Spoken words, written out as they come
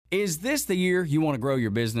Is this the year you want to grow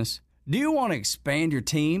your business? Do you want to expand your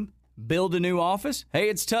team? Build a new office? Hey,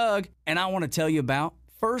 it's Tug, and I want to tell you about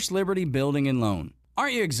First Liberty Building and Loan.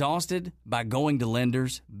 Aren't you exhausted by going to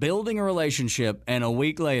lenders, building a relationship, and a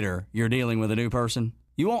week later, you're dealing with a new person?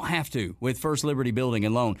 You won't have to with First Liberty Building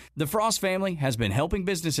and Loan. The Frost family has been helping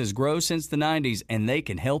businesses grow since the 90s, and they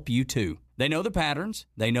can help you too. They know the patterns,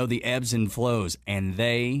 they know the ebbs and flows, and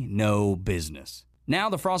they know business. Now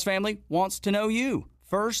the Frost family wants to know you.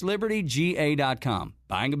 FirstLibertyGA.com.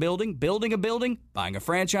 Buying a building, buying a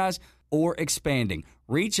franchise, or expanding.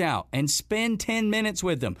 Reach out and spend 10 minutes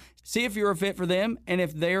with them. See if you're a fit for them and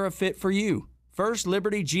if they're a fit for you.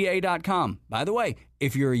 FirstLibertyGA.com. By the way,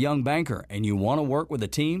 if you're a young banker and you want to work with a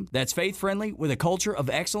team that's faith-friendly with a culture of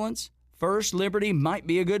excellence, First Liberty might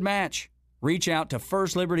be a good match. Reach out to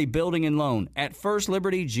First Liberty Building and Loan at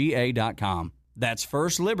FirstLibertyGA.com. That's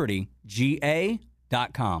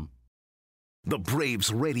FirstLibertyGA.com. The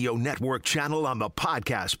Braves Radio Network channel on the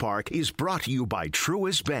Podcast Park is brought to you by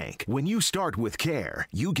Truist Bank. When you start with care,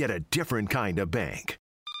 you get a different kind of bank.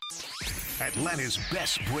 Atlanta's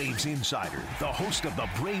best Braves insider, the host of the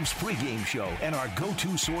Braves pregame show, and our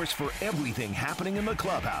go-to source for everything happening in the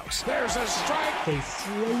clubhouse. There's a strike. A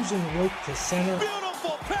frozen rope to center.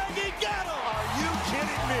 Beautiful Peggy, get him. Are you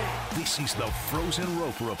kidding me? This is the Frozen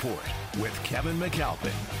Rope Report with Kevin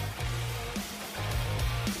McAlpin.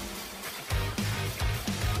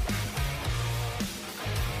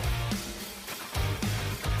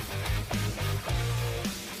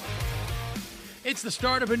 It's the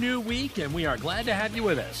start of a new week, and we are glad to have you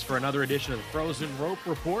with us for another edition of the Frozen Rope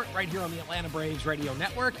Report right here on the Atlanta Braves Radio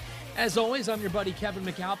Network. As always, I'm your buddy Kevin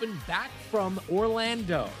McAlpin, back from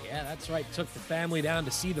Orlando. Yeah, that's right. Took the family down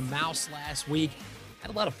to see the Mouse last week. Had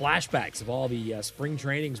a lot of flashbacks of all the spring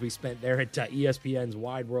trainings we spent there at ESPN's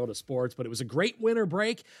Wide World of Sports, but it was a great winter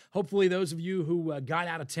break. Hopefully those of you who got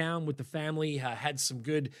out of town with the family had some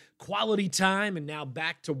good quality time, and now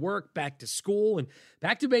back to work, back to school, and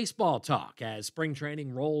back to baseball talk as spring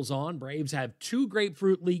training rolls on. Braves have 2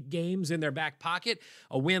 Grapefruit League games in their back pocket,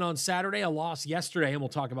 a win on Saturday, a loss yesterday, and we'll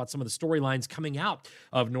talk about some of the storylines coming out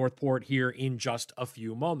of Northport here in just a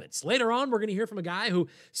few moments. Later on, we're going to hear from a guy who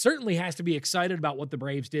certainly has to be excited about what the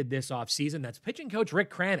Braves did this offseason. That's pitching coach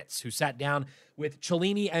Rick Kranitz, who sat down with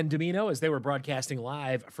Cellini and Domino as they were broadcasting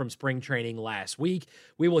live from spring training last week.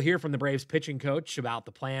 We will hear from the Braves pitching coach about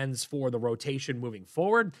the plans for the rotation moving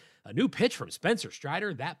forward, a new pitch from Spencer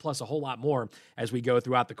Strider, that plus a whole lot more as we go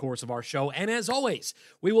throughout the course of our show. And as always,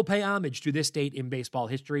 we will pay homage to this date in baseball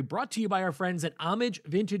history, brought to you by our friends at Homage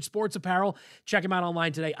Vintage Sports Apparel. Check them out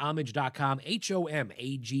online today, homage.com,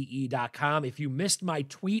 HOMAGE.com. If you missed my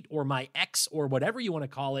tweet or my X or whatever you want to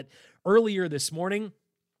call it earlier this morning,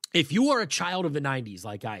 if you are a child of the 90s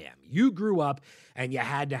like I am, you grew up and you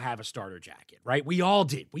had to have a starter jacket, right? We all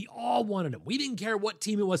did. We all wanted them. We didn't care what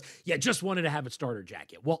team it was. You just wanted to have a starter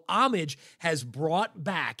jacket. Well, Homage has brought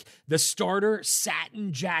back the starter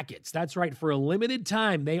satin jackets. That's right. For a limited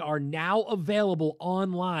time, they are now available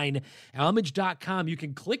online. Homage.com. You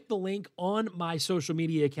can click the link on my social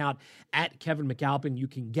media account at Kevin McAlpin. You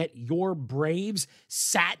can get your Braves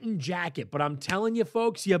satin jacket. But I'm telling you,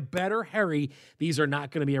 folks, you better hurry. These are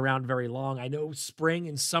not going to be around very long. I know spring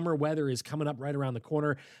and summer weather is coming up right around the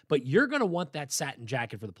corner, but you're going to want that satin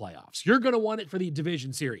jacket for the playoffs. You're going to want it for the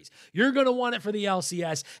division series. You're going to want it for the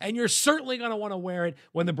LCS, and you're certainly going to want to wear it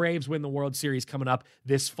when the Braves win the World Series coming up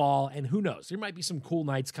this fall. And who knows, there might be some cool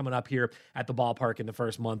nights coming up here at the ballpark in the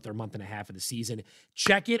first month or month and a half of the season.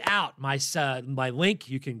 Check it out. My link,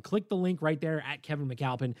 you can click the link right there at Kevin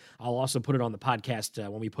McAlpin. I'll also put it on the podcast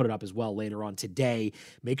when we put it up as well later on today.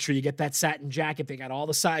 Make sure you get that satin jacket. They got all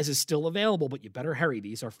the sizes still available, but you better hurry.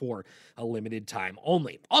 These are for a limited time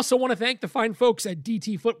only. Also want to thank the fine folks at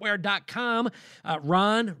DTFootwear.com.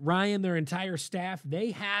 Ron, Ryan, their entire staff,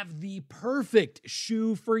 they have the perfect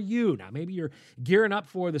shoe for you. Now, maybe you're gearing up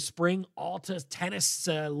for the spring Alta Tennis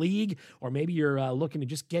League, or maybe you're looking to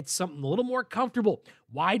just get something a little more comfortable,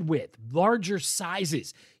 wide width, larger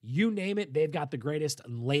sizes, you name it. They've got the greatest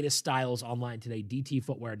and latest styles online today,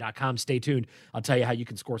 DTFootwear.com. Stay tuned. I'll tell you how you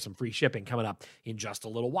can score some free shipping coming up in just a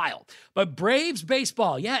little while. But Braves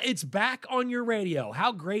baseball, yeah, it's back on your radio.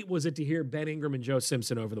 How great was it to hear Ben Ingram and Joe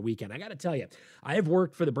Simpson over the weekend? I got to tell you, I have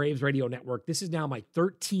worked for the Braves Radio Network. This is now my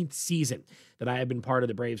 13th season that I have been part of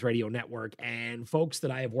the Braves Radio Network, and folks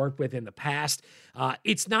that I have worked with in the past,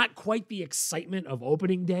 it's not quite the excitement of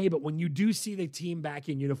opening day, but when you do see the team back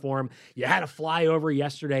in uniform, you had a flyover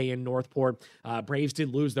yesterday in Northport. Braves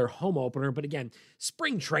did lose their home opener, but again,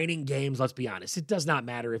 spring training games, let's be honest, it does not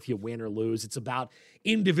matter if you win or lose. It's about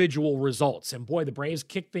individual results. And boy, the Braves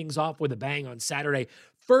kicked things off with a bang on Saturday.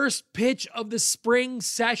 First pitch of the spring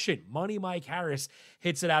session. Money Mike Harris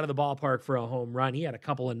hits it out of the ballpark for a home run. He had a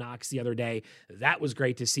couple of knocks the other day. That was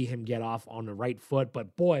great to see him get off on the right foot.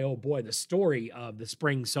 But boy, oh boy, the story of the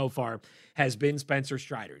spring so far has been Spencer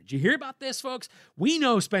Strider. Did you hear about this, folks? We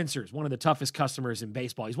know Spencer's one of the toughest customers in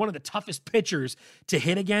baseball. He's one of the toughest pitchers to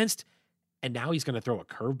hit against. And now he's going to throw a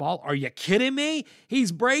curveball? Are you kidding me?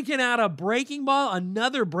 He's breaking out a breaking ball,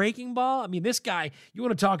 another breaking ball. I mean, this guy, you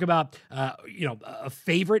want to talk about, a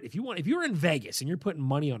favorite. If you're in Vegas and you're putting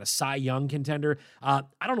money on a Cy Young contender, I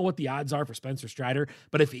don't know what the odds are for Spencer Strider,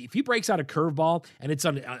 but if he breaks out a curveball and it's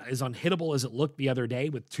as unhittable as it looked the other day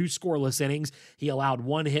with 2 scoreless innings, he allowed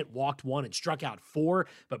 1 hit, walked 1, and struck out 4,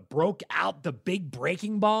 but broke out the big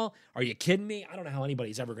breaking ball. Are you kidding me? I don't know how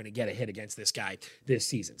anybody's ever going to get a hit against this guy this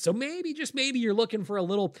season. So maybe you're looking for a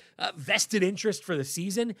little vested interest for the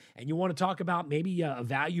season and you want to talk about maybe a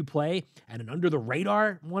value play and an under the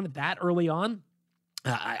radar one at that early on.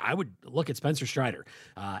 I would look at Spencer Strider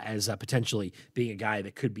as potentially being a guy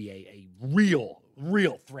that could be a real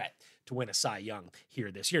threat to win a Cy Young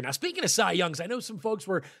here this year. Now, speaking of Cy Youngs, I know some folks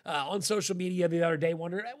were on social media the other day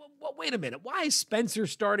wondering, well, wait a minute, why is Spencer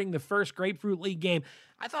starting the first Grapefruit League game?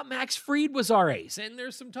 I thought Max Fried was our ace, and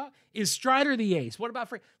there's some talk. Is Strider the ace? What about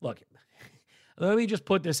Fried? Look, let me just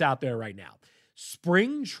put this out there right now.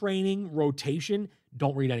 Spring training rotation,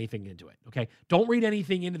 don't read anything into it, okay? Don't read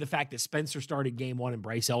anything into the fact that Spencer started game 1 and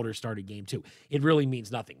Bryce Elder started game 2. It really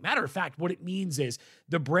means nothing. Matter of fact, what it means is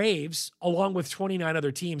the Braves, along with 29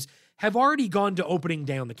 other teams, have already gone to opening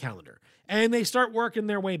day on the calendar. And they start working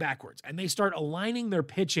their way backwards. And they start aligning their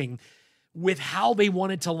pitching with how they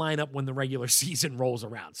wanted to line up when the regular season rolls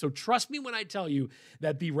around. So trust me when I tell you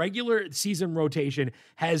that the regular season rotation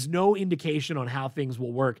has no indication on how things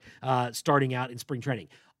will work starting out in spring training.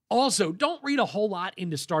 Also, don't read a whole lot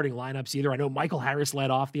into starting lineups either. I know Michael Harris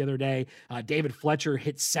led off the other day. David Fletcher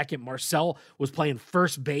hit second. Marcell was playing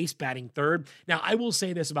first base, batting third. Now, I will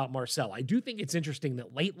say this about Marcell. I do think it's interesting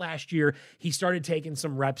that late last year, he started taking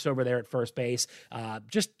some reps over there at first base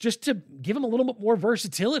just to give him a little bit more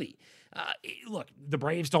versatility. Look, the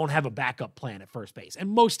Braves don't have a backup plan at first base, and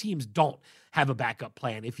most teams don't have a backup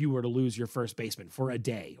plan if you were to lose your first baseman for a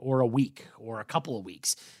day or a week or a couple of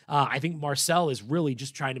weeks. I think Marcell is really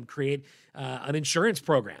just trying to create an insurance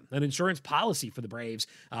program, an insurance policy for the Braves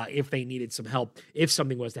if they needed some help, if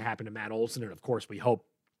something was to happen to Matt Olson, and of course we hope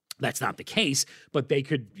that's not the case, but they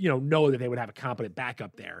could, know that they would have a competent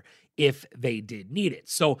backup there if they did need it.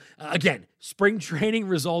 So again, spring training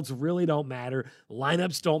results really don't matter.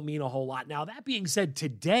 Lineups don't mean a whole lot. Now, that being said,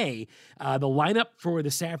 today, the lineup for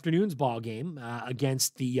this afternoon's ball game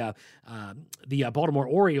against the Baltimore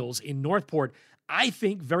Orioles in Northport, I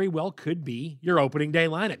think very well could be your opening day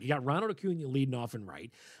lineup. You got Ronald Acuna leading off and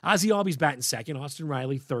right. Ozzie Albies batting second. Austin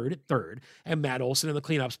Riley third at third. And Matt Olson in the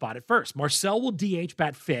cleanup spot at first. Marcell will DH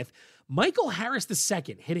bat fifth. Michael Harris the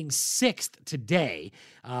second hitting sixth today,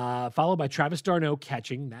 followed by Travis d'Arnaud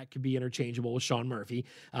catching. That could be interchangeable with Sean Murphy.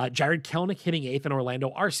 Jared Kelenic hitting eighth and Orlando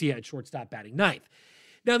Arcia at shortstop batting ninth.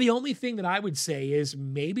 Now, the only thing that I would say is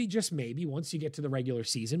maybe, just maybe, once you get to the regular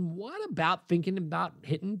season, what about thinking about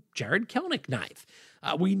hitting Jared Kelenic ninth?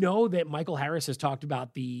 We know that Michael Harris has talked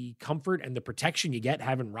about the comfort and the protection you get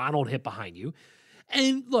having Ronald hit behind you.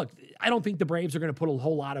 And look, I don't think the Braves are going to put a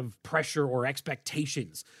whole lot of pressure or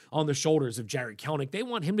expectations on the shoulders of Jared Kelenic. They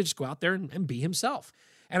want him to just go out there and be himself.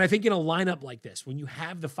 And I think in a lineup like this, when you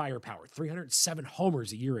have the firepower, 307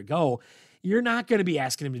 homers a year ago, you're not going to be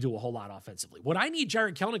asking him to do a whole lot offensively. What I need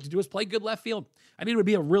Jared Kelenic to do is play good left field. I need him to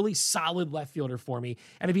be a really solid left fielder for me.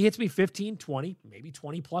 And if he hits me 15, 20, maybe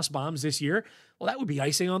 20 plus bombs this year, well, that would be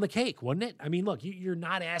icing on the cake, wouldn't it? I mean, look, you're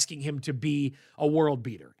not asking him to be a world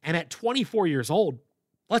beater. And at 24 years old,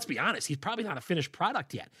 let's be honest, he's probably not a finished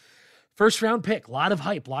product yet. First round pick, a lot of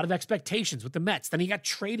hype, a lot of expectations with the Mets. Then he got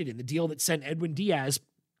traded in the deal that sent Edwin Diaz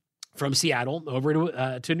from Seattle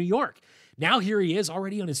over to New York. Now here he is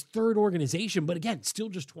already on his third organization, but again, still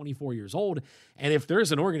just 24 years old. And if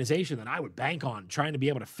there's an organization that I would bank on trying to be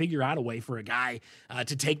able to figure out a way for a guy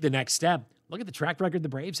to take the next step, look at the track record the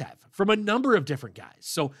Braves have from a number of different guys.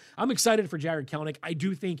 So I'm excited for Jared Kelenic. I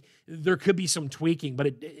do think there could be some tweaking, but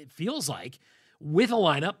it feels like with a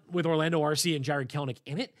lineup with Orlando Arcia and Jared Kelenic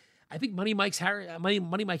in it, I think Money Mike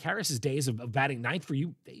Harris's days of batting ninth for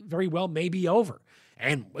you, they very well may be over.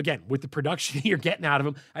 And again, with the production you're getting out of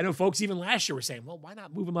him, I know folks even last year were saying, well, why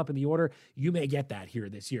not move him up in the order? You may get that here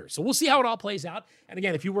this year. So we'll see how it all plays out. And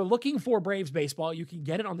again, if you were looking for Braves baseball, you can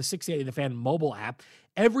get it on the 680 The Fan mobile app.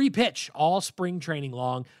 Every pitch, all spring training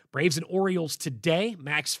long. Braves and Orioles today.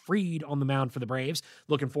 Max Fried on the mound for the Braves.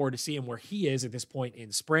 Looking forward to seeing where he is at this point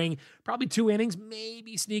in spring. Probably 2 innings,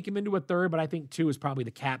 maybe sneak him into a third, but I think 2 is probably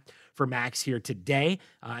the cap for Max here today.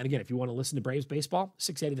 And again, if you want to listen to Braves baseball,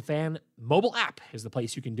 680 The Fan mobile app is the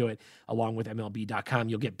place you can do it, along with MLB.com.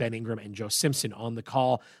 You'll get Ben Ingram and Joe Simpson on the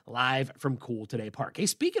call live from Cool Today Park. Hey,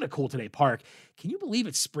 speaking of Cool Today Park, can you believe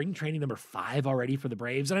it's spring training number 5 already for the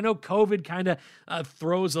Braves? And I know COVID kind of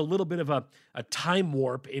throws a little bit of a time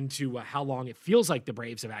warp into how long it feels like the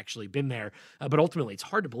Braves have actually been there. But ultimately, it's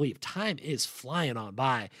hard to believe. Time is flying on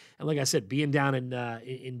by. And like I said, being down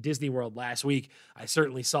in Disney World last week, I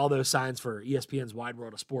certainly saw those signs for ESPN's Wide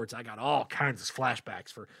World of Sports. I got all kinds of flashbacks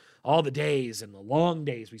for all the days and the long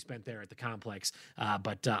days we spent there at the complex.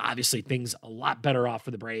 But obviously, things a lot better off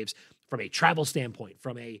for the Braves from a travel standpoint,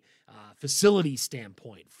 from a facility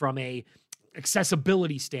standpoint, from a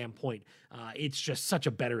accessibility standpoint. It's just such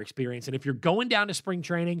a better experience. And if you're going down to spring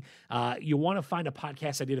training, you want to find a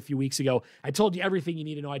podcast I did a few weeks ago. I told you everything you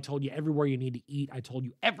need to know. I told you everywhere you need to eat. I told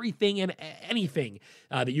you everything and anything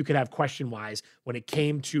that you could have question-wise when it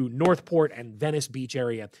came to Northport and Venice Beach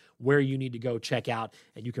area, where you need to go check out.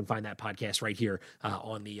 And you can find that podcast right here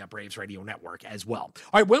on the Braves Radio Network as well.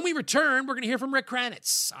 All right, when we return, we're going to hear from Rick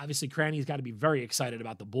Kranitz. Obviously, Cranny's got to be very excited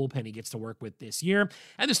about the bullpen he gets to work with this year.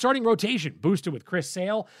 And the starting rotation boosted with Chris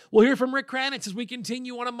Sale. We'll hear from Rick Kranitz as we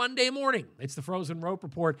continue on a Monday morning. It's the Frozen Rope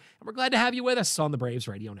Report, and we're glad to have you with us on the Braves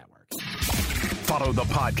Radio Network. Follow the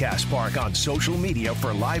Podcast Park on social media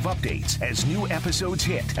for live updates as new episodes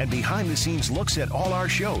hit and behind-the-scenes looks at all our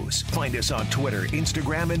shows. Find us on Twitter,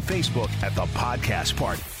 Instagram, and Facebook at the Podcast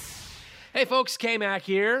Park. Hey folks, K-Mac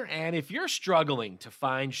here, and if you're struggling to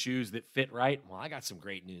find shoes that fit right, well, I got some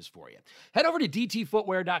great news for you. Head over to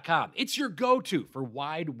dtfootwear.com. It's your go-to for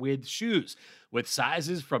wide-width shoes. With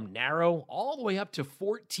sizes from narrow all the way up to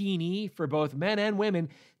 14E for both men and women,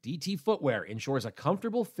 DT Footwear ensures a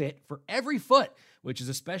comfortable fit for every foot, which is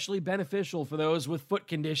especially beneficial for those with foot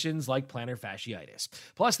conditions like plantar fasciitis.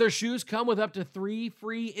 Plus, their shoes come with up to 3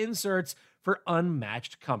 free inserts for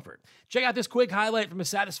unmatched comfort. Check out this quick highlight from a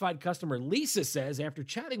satisfied customer. Lisa says, after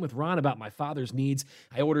chatting with Ron about my father's needs,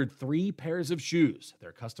 I ordered 3 pairs of shoes.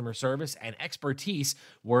 Their customer service and expertise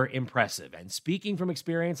were impressive. And speaking from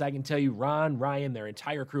experience, I can tell you Ron, Ryan, their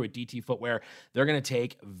entire crew at DT Footwear, they're going to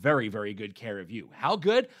take very, very good care of you. How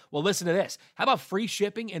good? Well, listen to this. How about free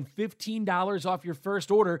shipping and $15 off your first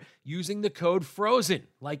order using the code FROZEN,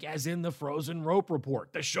 like as in the Frozen Rope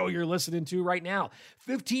Report, the show you're listening to right now.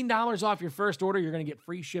 $15 off your first order. You're going to get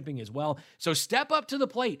free shipping as well. So step up to the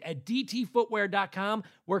plate at dtfootwear.com,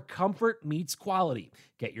 where comfort meets quality.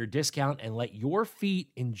 Get your discount and let your feet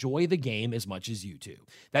enjoy the game as much as you do.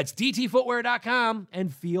 That's dtfootwear.com,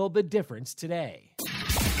 and feel the difference today.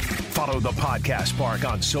 Follow the Podcast Park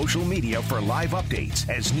on social media for live updates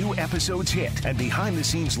as new episodes hit and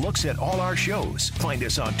behind-the-scenes looks at all our shows. Find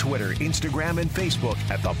us on Twitter, Instagram, and Facebook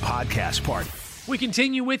at the Podcast Park. We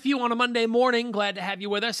continue with you on a Monday morning. Glad to have you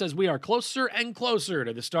with us as we are closer and closer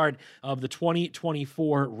to the start of the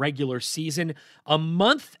 2024 regular season. A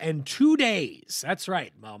month and 2 days. That's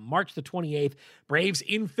right. March the 28th, Braves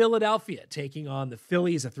in Philadelphia taking on the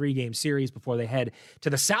Phillies, a 3-game series before they head to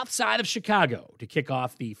the south side of Chicago to kick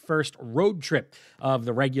off the first road trip of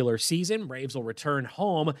the regular season. Braves will return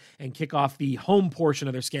home and kick off the home portion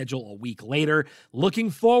of their schedule a week later. Looking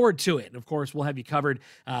forward to it. And of course, we'll have you covered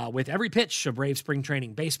with every pitch of Braves spring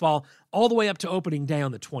training baseball all the way up to opening day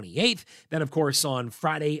on the 28th. Then, of course, on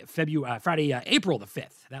Friday, April the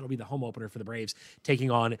 5th, that'll be the home opener for the Braves taking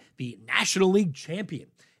on the National League champion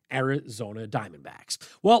Arizona Diamondbacks.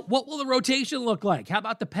 Well, what will the rotation look like? How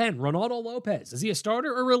about the pen? Ronaldo Lopez, is he a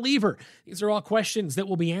starter or reliever? These are all questions that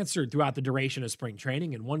will be answered throughout the duration of spring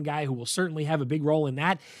training, and one guy who will certainly have a big role in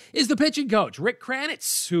that is the pitching coach, Rick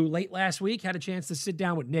Kranitz, who late last week had a chance to sit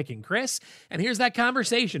down with Nick and Chris, and here's that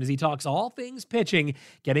conversation as he talks all things pitching,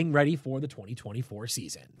 getting ready for the 2024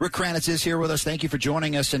 season. Rick Kranitz is here with us. Thank you for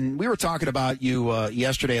joining us, and we were talking about you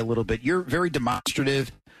yesterday a little bit. You're very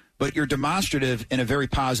demonstrative, but you're demonstrative in a very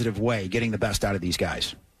positive way, getting the best out of these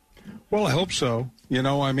guys. Well, I hope so. You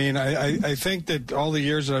know, I mean, I think that all the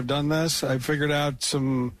years that I've done this, I've figured out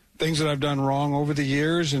some things that I've done wrong over the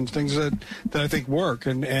years and things that I think work.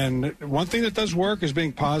 And one thing that does work is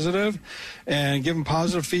being positive and giving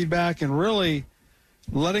positive feedback and really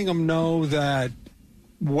letting them know that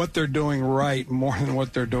what they're doing right more than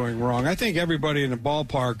what they're doing wrong. I think everybody in the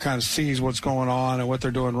ballpark kind of sees what's going on and what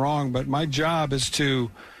they're doing wrong, but my job is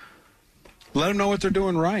to let them know what they're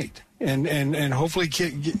doing right and hopefully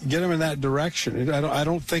get them in that direction. I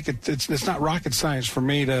don't think it's not rocket science for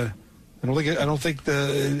me to. I don't think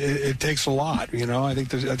it takes a lot. You know, I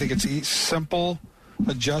think it's simple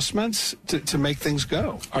adjustments to make things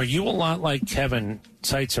go. Are you a lot like Kevin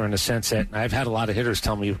Seitzer in the sense that I've had a lot of hitters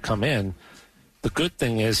tell me to come in? The good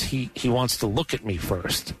thing is he wants to look at me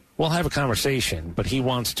first. We'll have a conversation, but he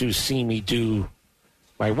wants to see me do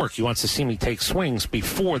my work. He wants to see me take swings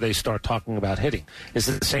before they start talking about hitting. Is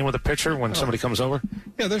it the same with a pitcher when somebody comes over?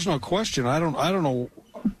 Yeah, there's no question. I don't know.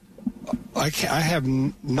 I have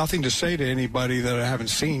nothing to say to anybody that I haven't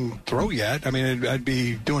seen throw yet. I mean, I'd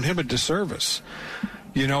be doing him a disservice.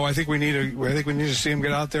 You know, I think we need to see him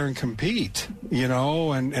get out there and compete. You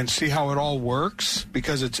know, and see how it all works,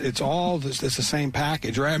 because it's the same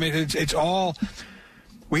package, right? I mean, it's all.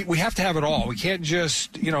 We have to have it all. We can't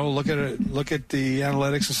just, you know, look at the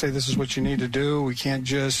analytics and say this is what you need to do. We can't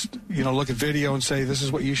just, you know, look at video and say this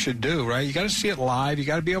is what you should do, right? You got to see it live. You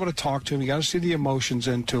got to be able to talk to him. You got to see the emotions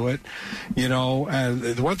into it, you know. And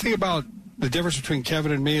the one thing about the difference between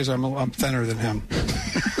Kevin and me is I'm thinner than him.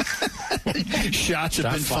 Shots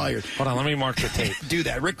have been fired. Hold on, let me mark the tape. Do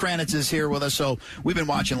that. Rick Kranitz is here with us. So we've been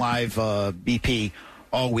watching live BP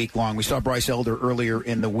all week long. We saw Bryce Elder earlier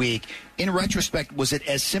in the week. In retrospect, was it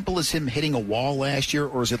as simple as him hitting a wall last year,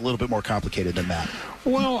 or is it a little bit more complicated than that?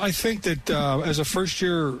 Well, I think that as a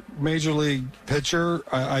first-year Major League pitcher,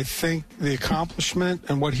 I think the accomplishment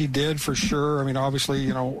and what he did for sure, I mean, obviously,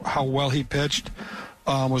 you know, how well he pitched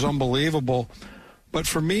was unbelievable. But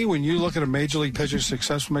for me, when you look at a Major League pitcher,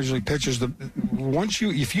 successful Major League pitchers,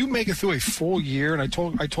 if you make it through a full year, and I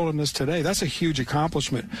told him this today, that's a huge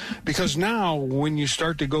accomplishment, because now when you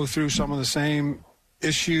start to go through some of the same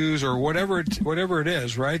issues or whatever it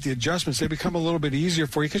is, right, the adjustments, they become a little bit easier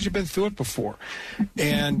for you because you've been through it before.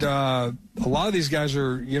 And a lot of these guys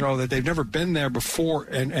are, you know, that they've never been there before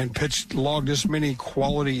and logged this many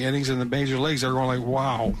quality innings in the major leagues. They're going like,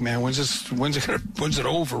 wow, man, when's it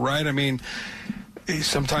over, right? I mean,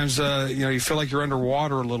 sometimes, you know, you feel like you're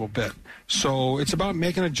underwater a little bit. So it's about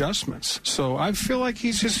making adjustments. So I feel like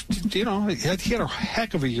he's just, you know, he had a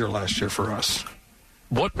heck of a year last year for us.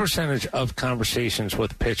 What percentage of conversations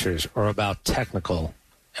with pitchers are about technical,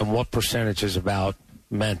 and what percentage is about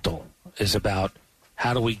mental, is about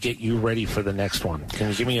how do we get you ready for the next one? Can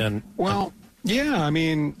you give me Yeah, I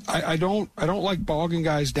mean, I don't like bogging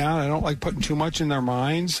guys down. I don't like putting too much in their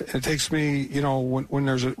minds. It takes me, you know, when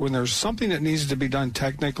there's something that needs to be done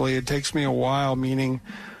technically, it takes me a while. Meaning,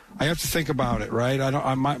 I have to think about it, right?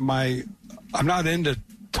 I'm not into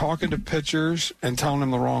talking to pitchers and telling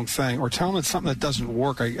them the wrong thing or telling them something that doesn't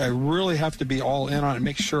work. I really have to be all in on it and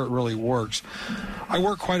make sure it really works. I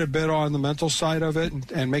work quite a bit on the mental side of it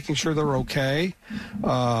and making sure they're okay,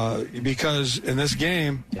 because in this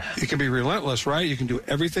game, it can be relentless, right? You can do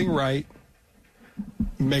everything right,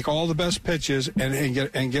 make all the best pitches,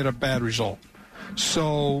 and get a bad result.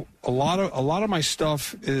 So a lot of my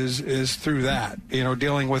stuff is through that, you know,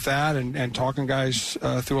 dealing with that and talking guys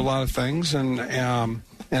through a lot of things, and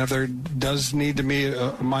if there does need to be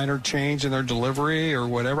a minor change in their delivery or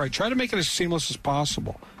whatever, I try to make it as seamless as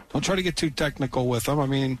possible. Don't try to get too technical with them. I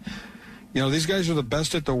mean, you know, these guys are the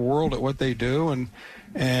best at the world at what they do,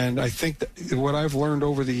 and I think that what I've learned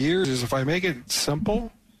over the years is if I make it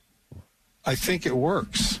simple, I think it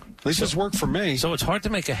works. At least it's worked for me. So it's hard to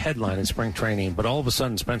make a headline in spring training, but all of a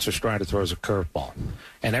sudden Spencer Strider throws a curveball,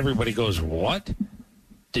 and everybody goes, what?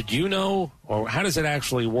 Did you know, or how does it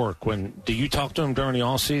actually work? Do you talk to him during the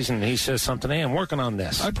offseason and he says something, hey, I'm working on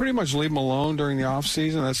this? I pretty much leave him alone during the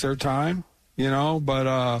offseason. That's their time, you know.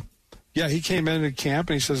 But, yeah, he came into camp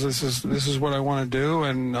and he says, this is what I want to do.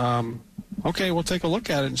 And, okay, we'll take a look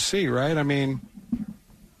at it and see, right? I mean,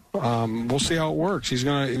 we'll see how it works.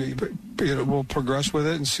 We'll progress with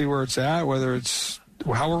it and see where it's at, whether it's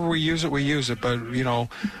however we use it. But, you know,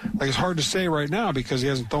 like it's hard to say right now because he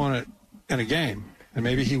hasn't thrown it in a game. And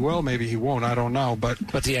maybe he will, maybe he won't. I don't know. But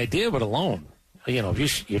the idea of it alone, you know,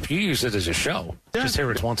 if you use it as a show, just hear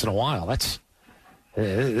it once in a while,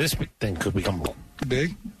 this thing could become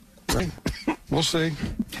big. Right. We'll see.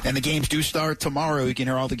 And the games do start tomorrow. You can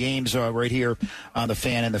hear all the games right here on the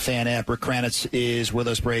Fan and the Fan app. Rick Kranitz is with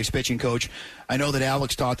us, Braves pitching coach. I know that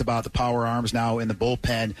Alex talked about the power arms now in the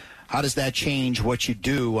bullpen. How does that change what you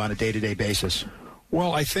do on a day-to-day basis?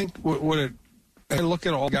 Well, I think I look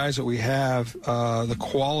at all the guys that we have, the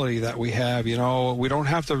quality that we have. You know, we don't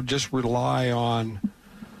have to just rely on,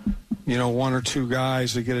 one or two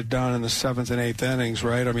guys to get it done in the 7th and 8th innings,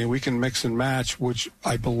 right? I mean, we can mix and match, which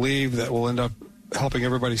I believe that will end up helping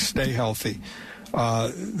everybody stay healthy.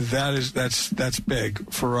 That's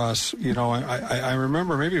big for us. I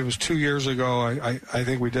remember maybe it was 2 years ago. I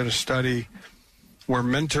think we did a study where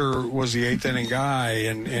Minter was the 8th inning guy,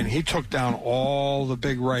 and he took down all the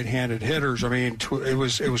big right-handed hitters. I mean, it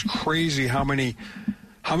was crazy how many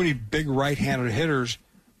big right-handed hitters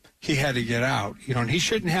he had to get out. And he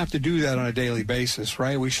shouldn't have to do that on a daily basis,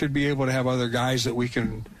 right? We should be able to have other guys that we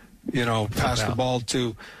can, pass the ball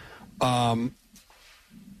to.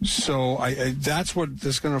 So that's what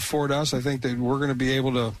this is going to afford us. I think that we're going to be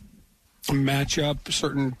able to match up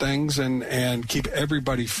certain things and keep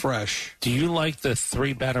everybody fresh. Do you like the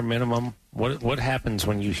 3 batter minimum? What happens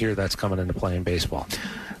when you hear that's coming into play in baseball?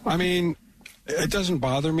 I mean, it doesn't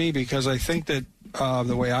bother me because I think that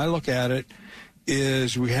the way I look at it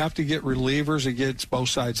is we have to get relievers that gets both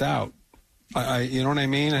sides out. You know what I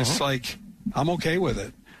mean? It's like I'm okay with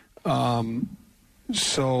it.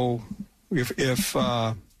 So if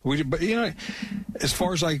but as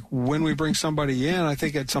far as like when we bring somebody in, I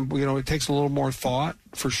think it takes a little more thought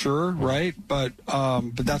for sure, right? But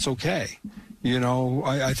that's okay.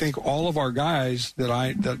 I think all of our guys that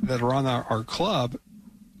are on our club,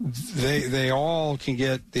 they all can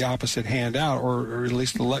get the opposite hand out, or at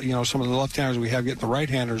least some of the left-handers we have get the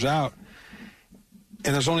right-handers out.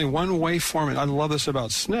 And there's only one way for him. I love this about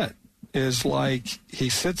Snit is like he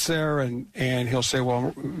sits there and he'll say,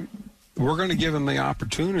 well, we're going to give him the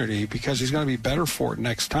opportunity because he's going to be better for it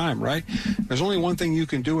next time, right? There's only one thing you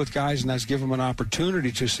can do with guys, and that's give them an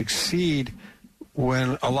opportunity to succeed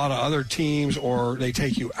when a lot of other teams or they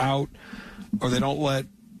take you out or they don't let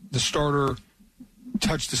the starter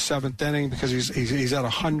touch the 7th inning because he's at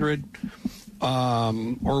 100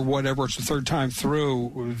 or whatever. It's the 3rd time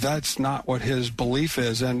through. That's not what his belief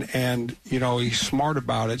is, and he's smart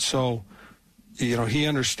about it. So he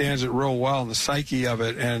understands it real well, and the psyche of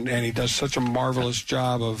it, and he does such a marvelous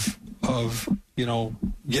job of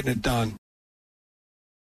getting it done.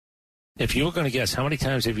 If you were going to guess, how many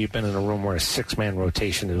times have you been in a room where a 6-man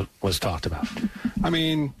rotation was talked about? I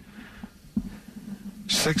mean,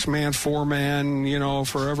 6-man, 4-man,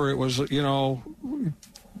 forever it was,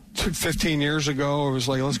 15 years ago, it was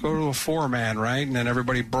like, let's go to a 4-man, right? And then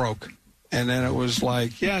everybody broke. And then it was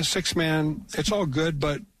like, yeah, 6-man, it's all good,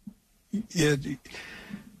 but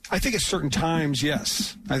I think at certain times,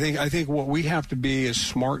 yes. I think what we have to be is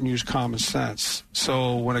smart and use common sense.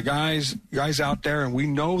 So when a guy's out there and we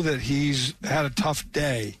know that he's had a tough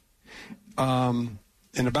day, in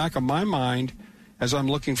the back of my mind, as I'm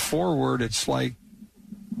looking forward, it's like,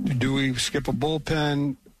 do we skip a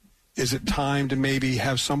bullpen? Is it time to maybe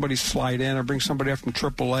have somebody slide in or bring somebody up from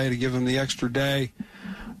AAA to give them the extra day?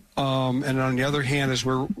 And on the other hand, as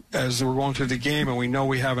we're going through the game and we know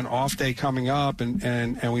we have an off day coming up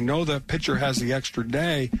and we know the pitcher has the extra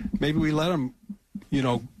day, maybe we let him,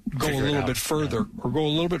 go a little bit further or go a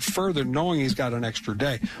little bit further knowing he's got an extra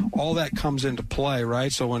day. All that comes into play,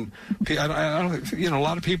 right? So when, I don't, a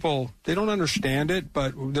lot of people, they don't understand it,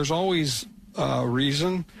 but there's always a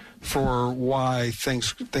reason for why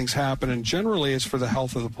things happen, and generally it's for the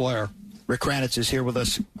health of the player. Rick Kranitz is here with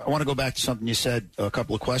us. I want to go back to something you said a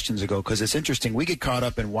couple of questions ago because it's interesting. We get caught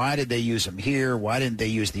up in why did they use him here? Why didn't they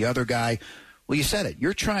use the other guy? Well, you said it.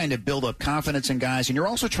 You're trying to build up confidence in guys, and you're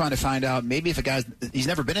also trying to find out maybe if he's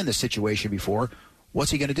never been in this situation before,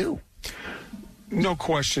 what's he going to do? No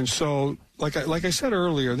question. So, like I said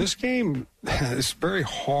earlier, this game is very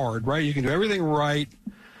hard, right? You can do everything right,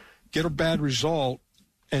 get a bad result,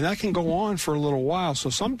 and that can go on for a little while. So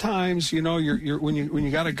sometimes, you're when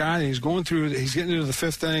you got a guy and he's getting into the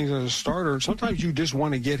 5th inning as a starter, sometimes you just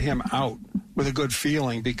want to get him out with a good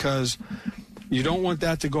feeling because you don't want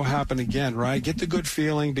that to happen again, right? Get the good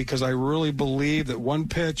feeling because I really believe that one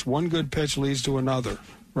good pitch leads to another,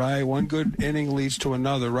 right? One good inning leads to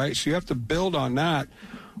another, right? So you have to build on that.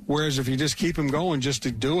 Whereas if you just keep him going just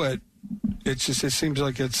to do it, it seems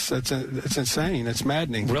like it's insane. It's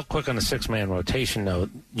maddening. Real quick on the 6-man rotation, though,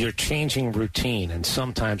 you're changing routine, and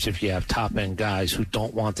sometimes if you have top-end guys who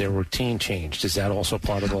don't want their routine changed, is that also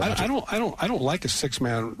part of the logic? I don't like a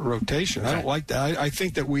 6-man rotation. Okay. I don't like that. I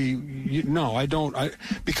think that I don't.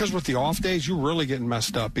 Because with the off days, you're really getting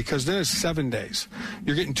messed up because then it's 7 days.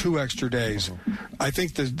 You're getting 2 extra days. Mm-hmm. I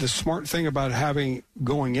think the smart thing about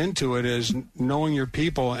going into it is knowing your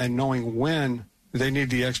people and knowing when they need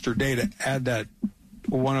the extra day to add that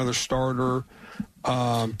one other starter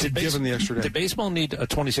to give them the extra day. Did baseball need a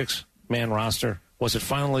 26-man roster Was it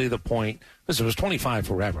finally the point, because it was 25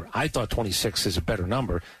 forever. I thought 26 is a better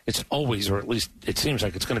number. It's always, or at least it seems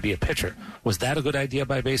like it's going to be a pitcher. Was that a good idea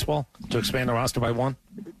by baseball, to expand the roster by one?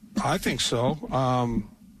 I think so.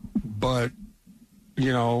 But,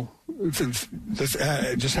 just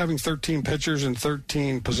having 13 pitchers and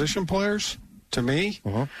 13 position players, to me,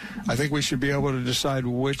 I think we should be able to decide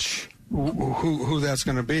who that's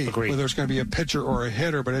going to be. Agreed. Whether it's going to be a pitcher or a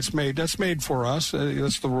hitter, but that's made for us.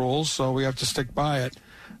 That's the rules, so we have to stick by it.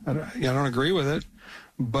 I don't agree with it,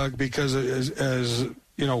 but because as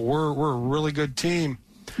we're a really good team.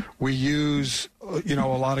 We use, a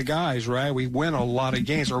lot of guys, right? We win a lot of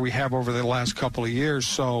games, or we have over the last couple of years,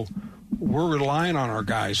 so we're relying on our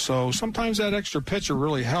guys. So sometimes that extra pitcher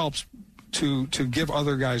really helps to give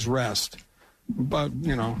other guys rest. But,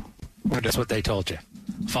 That's what they told you.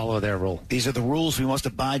 Follow their rule. These are the rules. We must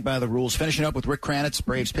abide by the rules. Finishing up with Rick Kranitz,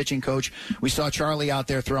 Braves pitching coach. We saw Charlie out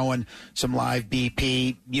there throwing some live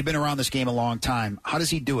BP. You've been around this game a long time. How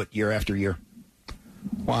does he do it year after year?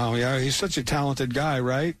 Wow, yeah, he's such a talented guy,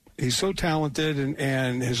 right? He's so talented,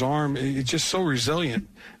 and his arm is just so resilient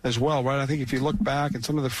as well, right? I think if you look back at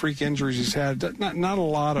some of the freak injuries he's had, not a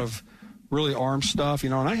lot of really arm stuff,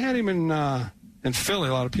 and I had him in Philly.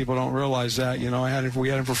 A lot of people don't realize that, we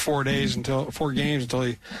had him for 4 games until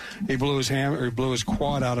he blew his ham, or he blew his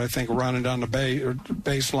quad out, I think, running down the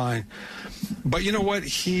baseline. But you know what?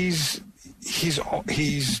 He's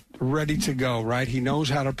ready to go, right? He knows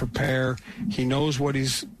how to prepare. He knows what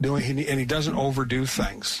he's doing, and he doesn't overdo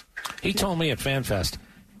things. He told me at FanFest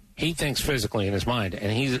he thinks physically in his mind,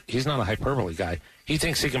 and he's not a hyperbole guy. He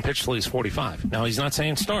thinks he can pitch till he's 45. Now, he's not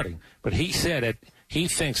saying starting, but he said he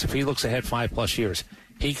thinks if he looks ahead 5+ years,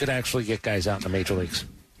 he could actually get guys out in the major leagues.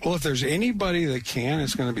 Well, if there's anybody that can,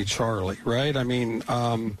 it's going to be Charlie, right? I mean,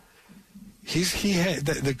 he had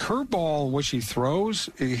the curveball which he throws,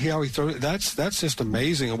 how he throws it, that's just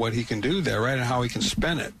amazing what he can do there, right? And how he can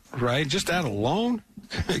spin it, right? Just that alone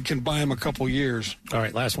can buy him a couple years. All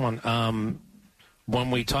right, last one.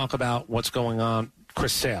 When we talk about what's going on,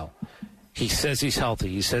 Chris Sale, he says he's healthy.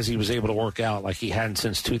 He says he was able to work out like he hadn't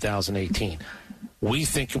since 2018. We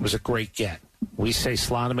think it was a great get. We say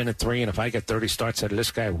slot him in at 3, and if I get 30 starts out of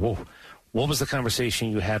this guy, whoa. What was the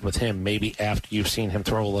conversation you had with him, maybe after you've seen him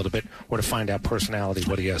throw a little bit, or to find out personality,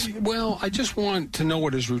 what he is? Well, I just want to know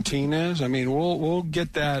what his routine is. I mean, we'll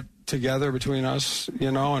get that together between us,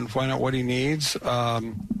 and find out what he needs.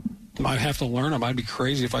 I'd have to learn him. I'd be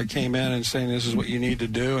crazy if I came in and saying this is what you need to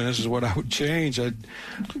do and this is what I would change.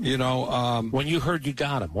 When you heard you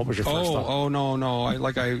got him, what was your first thought? Oh, no.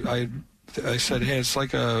 I said, hey, it's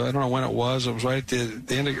like I don't know when it was. It was right at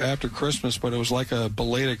the end after Christmas, but it was like a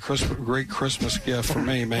belated great Christmas gift for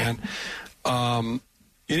me, man.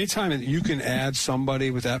 Anytime that you can add somebody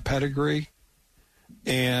with that pedigree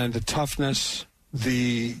and the toughness,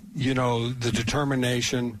 the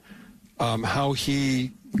determination, how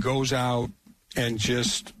he goes out and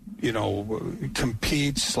just,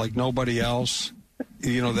 competes like nobody else,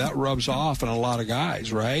 that rubs off on a lot of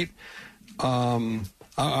guys, right?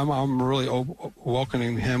 I'm really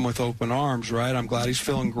welcoming him with open arms, right? I'm glad he's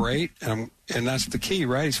feeling great, and that's the key,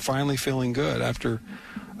 right? He's finally feeling good after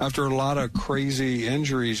a lot of crazy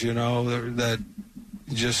injuries, that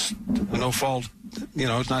just no fault.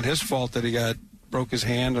 It's not his fault that he broke his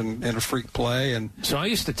hand in a freak play. And so I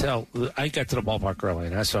got to the ballpark early,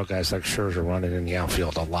 and I saw guys like Scherzer running in the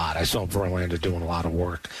outfield a lot. I saw Verlander doing a lot of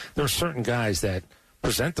work. There are certain guys that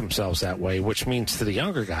present themselves that way, which means to the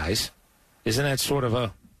younger guys, isn't that sort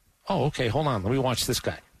of okay, hold on, let me watch this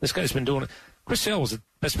guy. This guy's been doing it. Chris Sale was the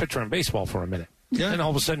best pitcher in baseball for a minute. Yeah. And all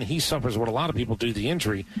of a sudden he suffers what a lot of people do, the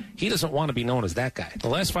injury. He doesn't want to be known as that guy. The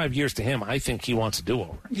last 5 years to him, I think he wants a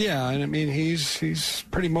do-over. Yeah, and I mean, he's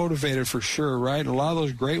pretty motivated for sure, right? A lot of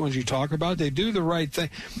those great ones you talk about, they do the right thing.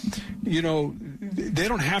 They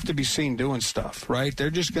don't have to be seen doing stuff, right? They're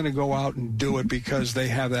just going to go out and do it because they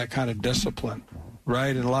have that kind of discipline,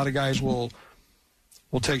 right? And a lot of guys will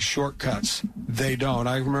take shortcuts. They don't.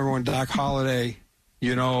 I remember when Doc Holliday,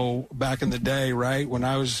 back in the day, right, when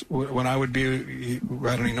I would be, I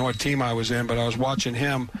don't even know what team I was in, but I was watching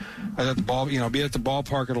him at the ball, be at the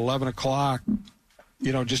ballpark at 11 o'clock,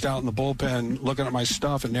 just out in the bullpen looking at my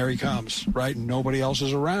stuff, and there he comes, right, and nobody else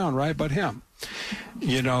is around, right, but him.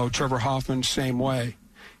 Trevor Hoffman, same way.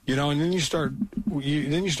 And then you start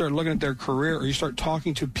looking at their career, or you start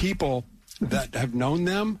talking to people that have known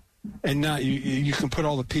them, and now you can put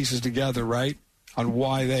all the pieces together, right, on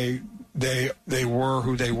why they were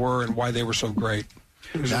who they were and why they were so great.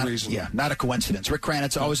 There's a reason. Yeah, not a coincidence. Rick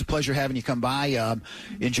Kranitz, always a pleasure having you come by.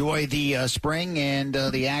 Enjoy the spring and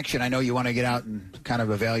the action. I know you want to get out and kind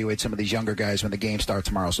of evaluate some of these younger guys when the game starts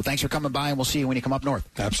tomorrow. So thanks for coming by, and we'll see you when you come up north.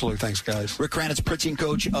 Absolutely. Thanks, guys. Rick Kranitz, pitching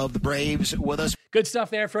coach of the Braves, with us. Good stuff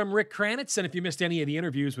there from Rick Kranitz. And if you missed any of the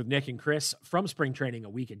interviews with Nick and Chris from spring training a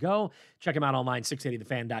week ago, check them out online,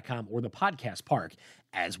 680thefan.com, or the Podcast Park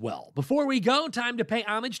as well. Before we go, time to pay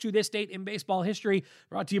homage to this date in baseball history,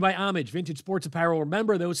 brought to you by Homage Vintage Sports Apparel.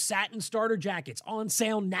 Remember those satin starter jackets on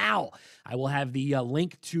sale now. I will have the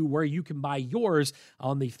link to where you can buy yours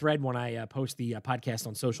on the thread when I post the podcast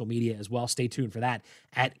on social media as well. Stay tuned for that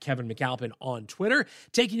at Kevin McAlpin on Twitter.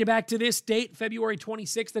 Taking you back to this date, February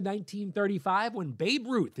 26th of 1935, when Babe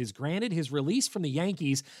Ruth is granted his release from the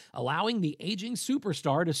Yankees, allowing the aging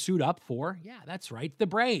superstar to suit up for, yeah, that's right, the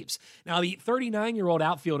Braves. Now, the 39-year-old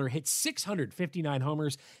outfielder hit 659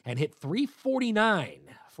 homers and hit 349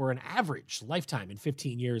 for an average lifetime in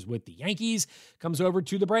 15 years with the Yankees, comes over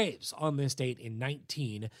to the Braves on this date in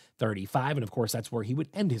 1935. And of course, that's where he would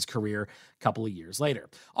end his career a couple of years later.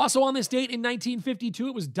 Also on this date in 1952,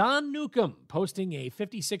 it was Don Newcombe posting a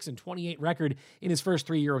 56-28 record in his first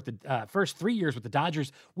 3 years with the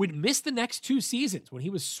Dodgers, would miss the next 2 seasons when he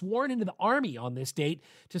was sworn into the Army on this date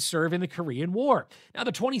to serve in the Korean War. Now,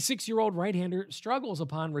 the 26-year-old right-hander struggles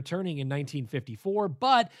upon returning in 1954,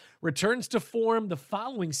 but returns to form the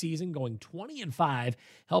following season, going 20-5,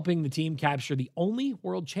 helping the team capture the only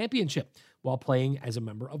world championship while playing as a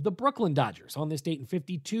member of the Brooklyn Dodgers. On this date in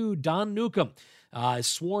 52, Don Newcombe is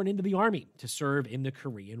sworn into the Army to serve in the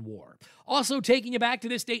Korean War. Also taking you back to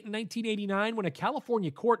this date in 1989, when a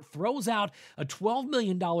California court throws out a $12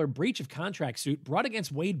 million breach of contract suit brought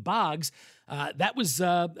against Wade Boggs. That was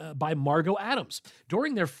by Margot Adams.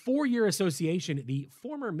 During their 4-year association, the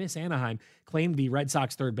former Miss Anaheim claimed the Red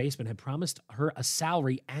Sox third baseman had promised her a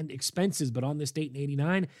salary and expenses, but on this date in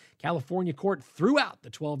 89, California court threw out the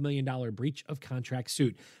 $12 million breach of contract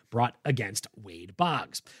suit brought against Wade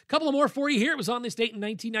Boggs. A couple of more for you here. It was on this date in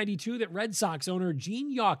 1992 that Red Sox owner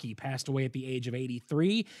Gene Yawkey passed away at the age of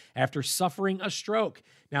 83 after suffering a stroke.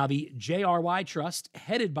 Now, the JRY Trust,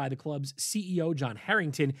 headed by the club's CEO, John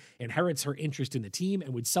Harrington, inherits her interest in the team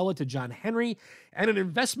and would sell it to John Henry and an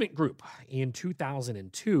investment group in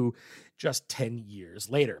 2002, just 10 years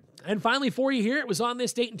later. And finally for you here, it was on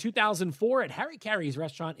this date in 2004 at Harry Carey's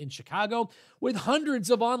restaurant in Chicago, with hundreds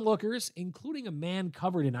of onlookers, including a man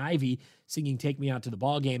covered in ivy singing "Take Me Out to the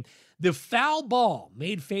Ball Game." The foul ball,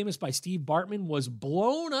 made famous by Steve Bartman, was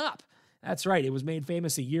blown up. That's right, it was made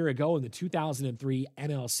famous a year ago in the 2003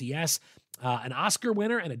 NLCS. An Oscar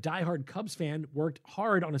winner and a diehard Cubs fan worked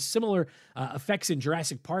hard on a similar effects in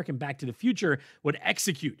Jurassic Park and Back to the Future, would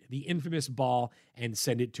execute the infamous ball and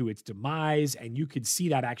send it to its demise. And you could see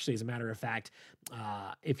that, actually, as a matter of fact,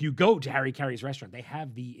 if you go to Harry Carey's restaurant, they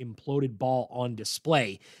have the imploded ball on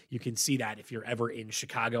display. You can see that if you're ever in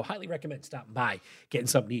Chicago. Highly recommend stopping by, getting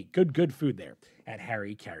something to eat. Good food there at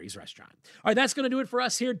Harry Carey's restaurant. All right, that's going to do it for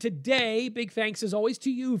us here today. Big thanks, as always, to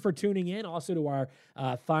you for tuning in. Also to our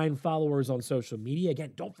fine followers on social media.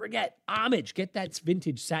 Again, don't forget, Homage. Get that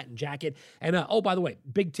vintage satin jacket. And, oh, by the way,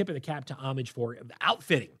 big tip of the cap to Homage for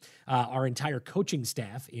outfitting our entire coaching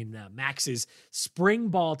staff in Max's spring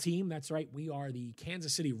ball team. That's right, we are the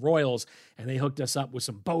Kansas City Royals, and they hooked us up with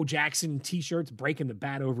some Bo Jackson t-shirts, breaking the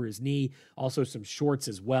bat over his knee, also some shorts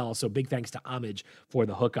as well. So big thanks to Homage for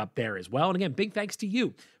the hookup there as well. And again, big thanks to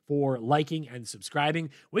you for liking and subscribing.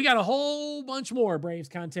 We got a whole bunch more Braves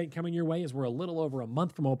content coming your way, as we're a little over a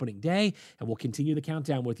month from opening day, and we'll continue the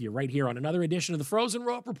countdown with you right here on another edition of the Frozen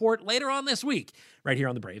Rope Report later on this week, right here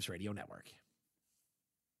on the Braves Radio Network.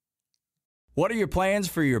 What are your plans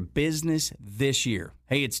for your business this year?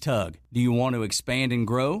 Hey, it's Tug. Do you want to expand and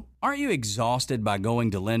grow? Aren't you exhausted by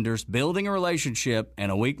going to lenders, building a relationship,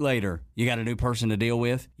 and a week later, you got a new person to deal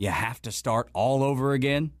with? You have to start all over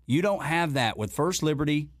again? You don't have that with First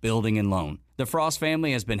Liberty Building and Loan. The Frost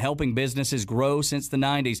family has been helping businesses grow since the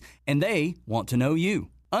 90s, and they want to know you.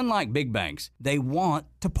 Unlike big banks, they want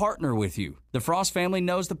to partner with you. The Frost family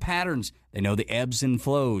knows the patterns. They know the ebbs and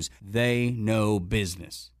flows. They know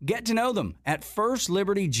business. Get to know them at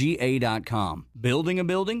FirstLibertyGA.com. Building a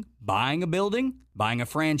building, buying a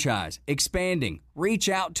franchise, expanding. Reach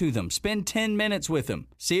out to them. Spend 10 minutes with them.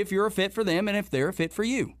 See if you're a fit for them and if they're a fit for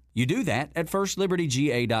you. You do that at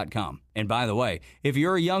FirstLibertyGA.com. And by the way, if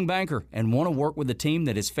you're a young banker and want to work with a team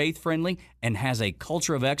that is faith-friendly and has a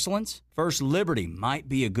culture of excellence, First Liberty might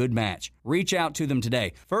be a good match. Reach out to them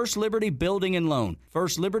today. First Liberty Building and Loan.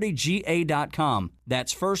 FirstLibertyGA.com.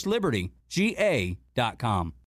 That's FirstLibertyGA.com.